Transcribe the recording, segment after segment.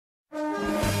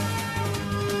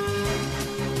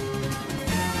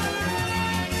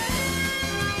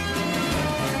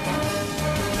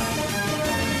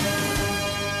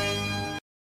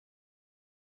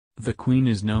The Queen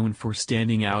is known for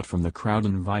standing out from the crowd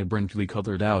in vibrantly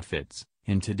colored outfits,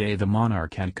 and today the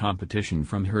monarch had competition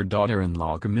from her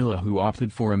daughter-in-law Camilla, who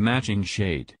opted for a matching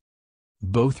shade.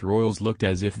 Both royals looked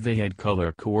as if they had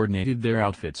color-coordinated their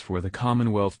outfits for the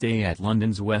Commonwealth Day at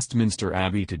London's Westminster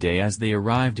Abbey today as they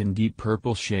arrived in deep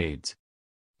purple shades.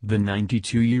 The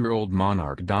 92-year-old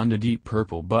monarch donned a deep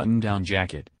purple button-down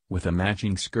jacket, with a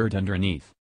matching skirt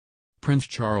underneath. Prince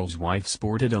Charles' wife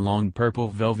sported a long purple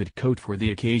velvet coat for the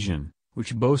occasion,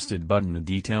 which boasted button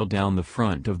detail down the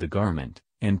front of the garment,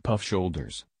 and puff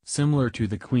shoulders, similar to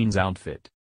the Queen's outfit.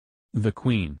 The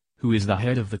Queen, who is the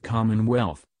head of the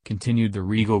Commonwealth, continued the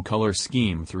regal color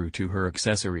scheme through to her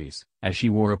accessories, as she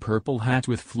wore a purple hat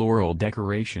with floral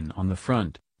decoration on the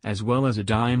front, as well as a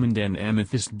diamond and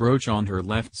amethyst brooch on her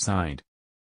left side.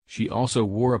 She also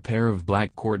wore a pair of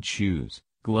black court shoes,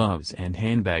 gloves and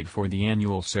handbag for the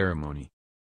annual ceremony.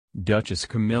 Duchess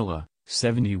Camilla,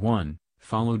 71,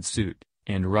 followed suit,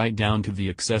 and right down to the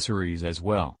accessories as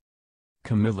well.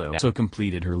 Camilla also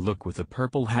completed her look with a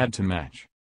purple hat to match.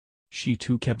 She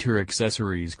too kept her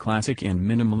accessories classic and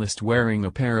minimalist, wearing a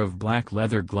pair of black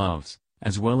leather gloves,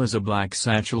 as well as a black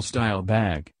satchel-style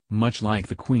bag, much like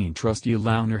the Queen trusty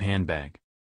Launer handbag.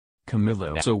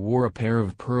 Camilla also wore a pair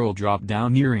of pearl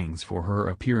drop-down earrings for her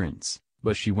appearance,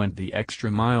 but she went the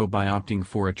extra mile by opting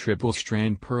for a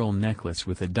triple-strand pearl necklace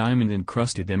with a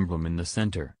diamond-encrusted emblem in the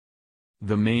center.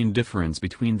 The main difference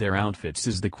between their outfits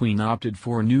is the Queen opted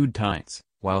for nude tights,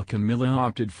 while Camilla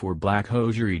opted for black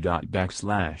hosiery.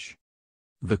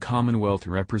 The Commonwealth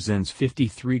represents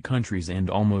 53 countries and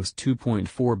almost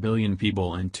 2.4 billion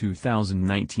people, and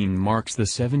 2019 marks the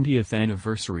 70th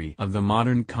anniversary of the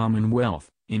modern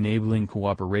Commonwealth, enabling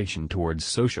cooperation towards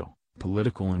social,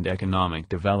 political and economic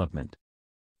development.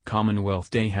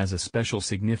 Commonwealth Day has a special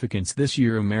significance this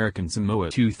year. American Samoa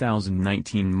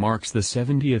 2019 marks the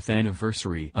 70th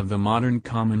anniversary of the modern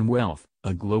Commonwealth,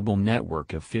 a global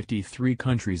network of 53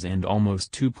 countries and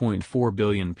almost 2.4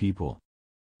 billion people.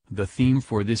 The theme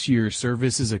for this year's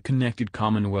service is a connected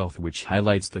Commonwealth, which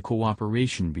highlights the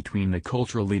cooperation between the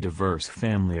culturally diverse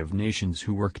family of nations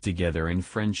who work together in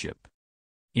friendship.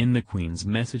 In the Queen's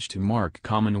message to mark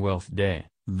Commonwealth Day,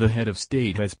 the head of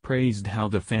state has praised how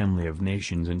the family of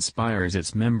nations inspires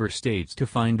its member states to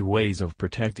find ways of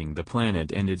protecting the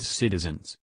planet and its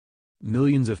citizens.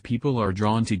 Millions of people are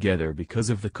drawn together because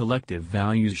of the collective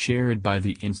values shared by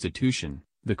the institution,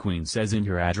 the Queen says in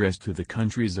her address to the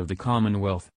countries of the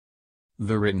Commonwealth.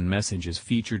 The written message is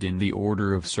featured in the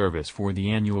order of service for the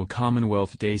annual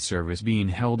Commonwealth Day service being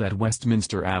held at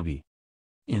Westminster Abbey.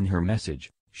 In her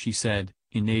message, she said,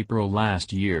 "In April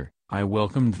last year, I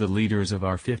welcomed the leaders of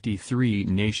our 53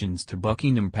 nations to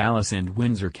Buckingham Palace and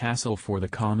Windsor Castle for the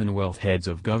Commonwealth Heads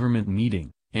of Government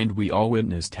meeting, and we all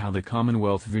witnessed how the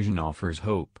Commonwealth vision offers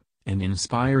hope, and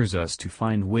inspires us to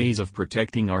find ways of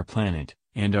protecting our planet,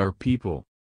 and our people.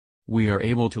 We are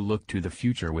able to look to the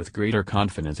future with greater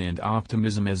confidence and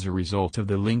optimism as a result of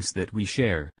the links that we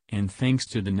share, and thanks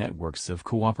to the networks of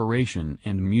cooperation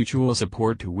and mutual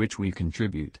support to which we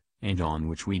contribute, and on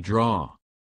which we draw.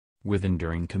 With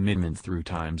enduring commitment through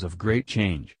times of great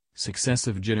change,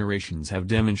 successive generations have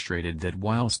demonstrated that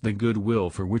whilst the goodwill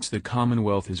for which the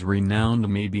Commonwealth is renowned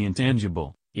may be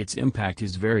intangible, its impact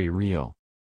is very real."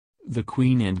 The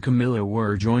Queen and Camilla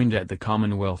were joined at the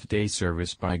Commonwealth Day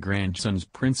service by grandsons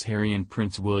Prince Harry and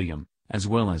Prince William, as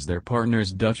well as their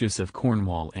partners Duchess of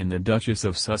Cornwall and the Duchess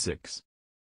of Sussex.